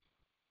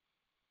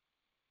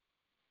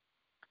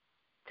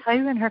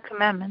Torah and her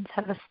commandments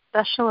have a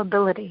special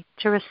ability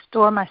to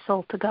restore my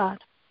soul to God.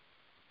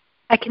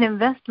 I can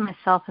invest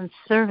myself in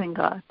serving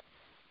God,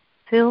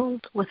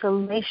 filled with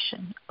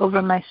elation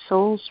over my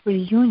soul's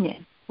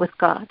reunion with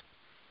God.